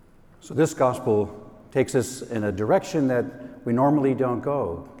So this gospel takes us in a direction that we normally don't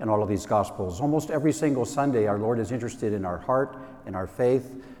go in all of these gospels. Almost every single Sunday, our Lord is interested in our heart, in our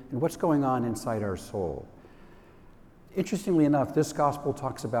faith, and what's going on inside our soul. Interestingly enough, this gospel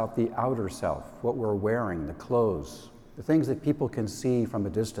talks about the outer self, what we're wearing, the clothes, the things that people can see from a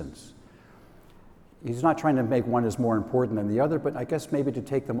distance. He's not trying to make one as more important than the other, but I guess maybe to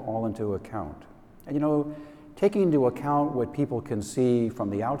take them all into account. And taking into account what people can see from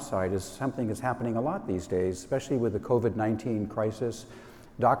the outside is something that's happening a lot these days, especially with the COVID-19 crisis.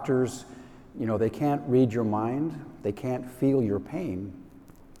 Doctors, they can't read your mind, they can't feel your pain.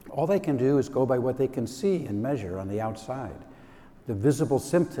 All they can do is go by what they can see and measure on the outside, the visible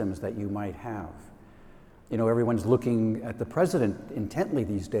symptoms that you might have. Everyone's looking at the president intently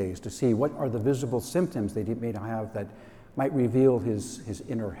these days to see what are the visible symptoms that he may have that might reveal his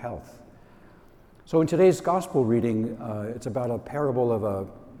inner health. So in today's gospel reading, it's about a parable of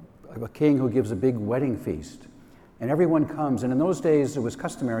a king who gives a big wedding feast. And everyone comes, and in those days it was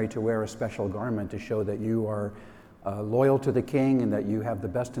customary to wear a special garment to show that you are loyal to the king and that you have the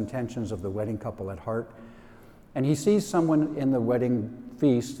best intentions of the wedding couple at heart. And he sees someone in the wedding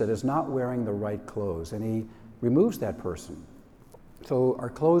feast that is not wearing the right clothes, and he removes that person. So are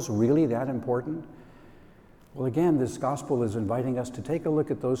clothes really that important? Well, again, this gospel is inviting us to take a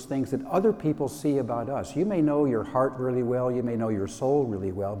look at those things that other people see about us. You may know your heart really well, you may know your soul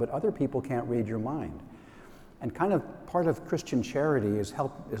really well, but other people can't read your mind. And kind of part of Christian charity is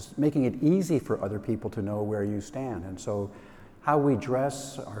making it easy for other people to know where you stand. And so how we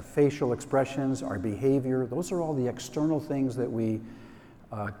dress, our facial expressions, our behavior, those are all the external things that we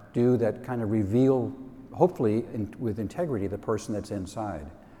do that kind of reveal, hopefully with integrity, the person that's inside.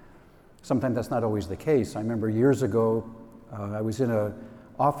 Sometimes that's not always the case. I remember years ago, I was in an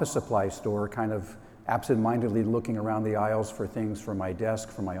office supply store, kind of absent-mindedly looking around the aisles for things for my desk,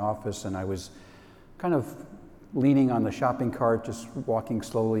 for my office, and I was kind of leaning on the shopping cart, just walking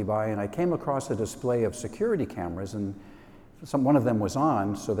slowly by, and I came across a display of security cameras, and one of them was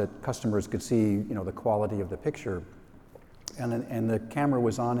on so that customers could see, the quality of the picture. And the camera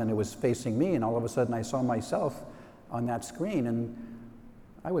was on and it was facing me, and all of a sudden I saw myself on that screen, and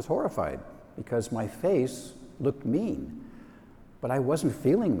I was horrified because my face looked mean. But I wasn't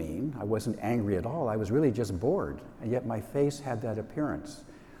feeling mean, I wasn't angry at all, I was really just bored, and yet my face had that appearance.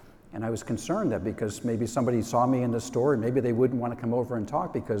 And I was concerned that because maybe somebody saw me in the store and maybe they wouldn't want to come over and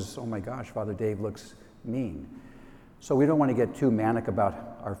talk because, oh my gosh, Father Dave looks mean. So we don't want to get too manic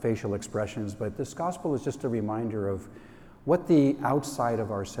about our facial expressions, but this gospel is just a reminder of what the outside of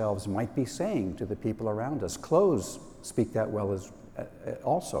ourselves might be saying to the people around us. Clothes speak that well as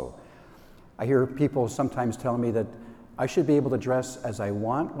also. I hear people sometimes tell me that I should be able to dress as I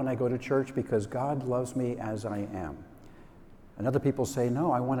want when I go to church because God loves me as I am. And other people say,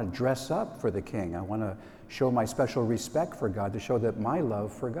 no, I want to dress up for the king. I want to show my special respect for God, to show that my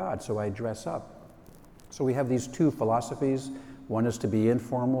love for God, so I dress up. So we have these two philosophies. One is to be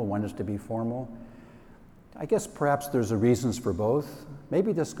informal, one is to be formal. I guess perhaps there's reasons for both.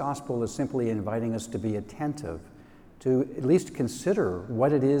 Maybe this gospel is simply inviting us to be attentive, to at least consider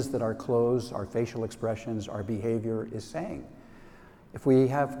what it is that our clothes, our facial expressions, our behavior is saying. If we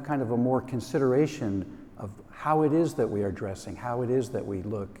have kind of a more consideration of how it is that we are dressing, how it is that we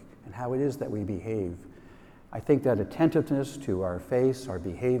look, and how it is that we behave, I think that attentiveness to our face, our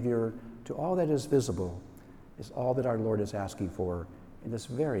behavior, to all that is visible, is all that our Lord is asking for in this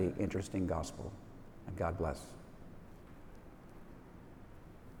very interesting gospel. And God bless.